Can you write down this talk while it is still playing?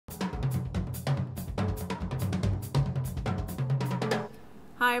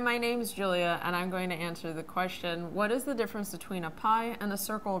Hi, my name's Julia, and I'm going to answer the question, what is the difference between a pie and a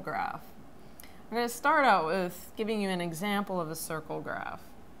circle graph? I'm going to start out with giving you an example of a circle graph.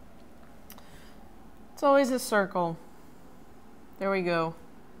 It's always a circle. There we go.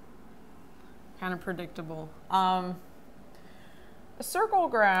 Kind of predictable. A circle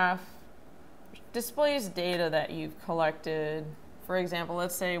graph displays data that you've collected. For example,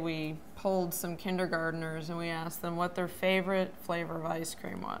 let's say we polled some kindergartners and we asked them what their favorite flavor of ice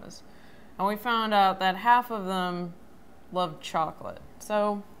cream was. And we found out that half of them loved chocolate.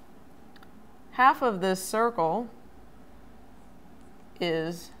 So half of this circle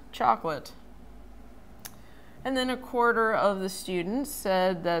is chocolate. And then a quarter of the students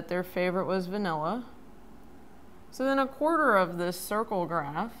said that their favorite was vanilla. So then a quarter of this circle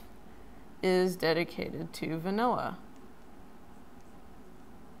graph is dedicated to vanilla.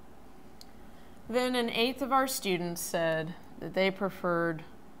 Then an eighth of our students said that they preferred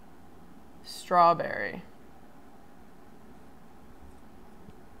strawberry.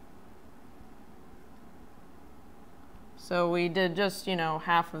 So we did just,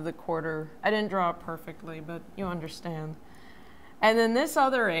 half of the quarter. I didn't draw it perfectly, but you understand. And then this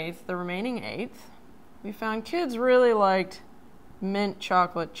other eighth, the remaining eighth, we found kids really liked mint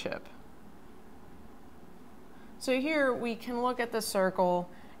chocolate chip. So here we can look at the circle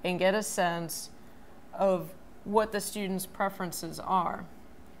and get a sense of what the students' preferences are.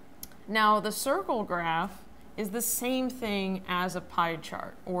 Now, the circle graph is the same thing as a pie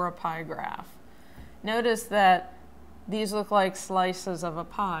chart or a pie graph. Notice that these look like slices of a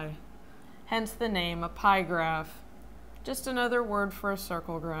pie, hence the name, a pie graph. Just another word for a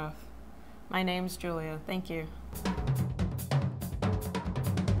circle graph. My name's Julia. Thank you.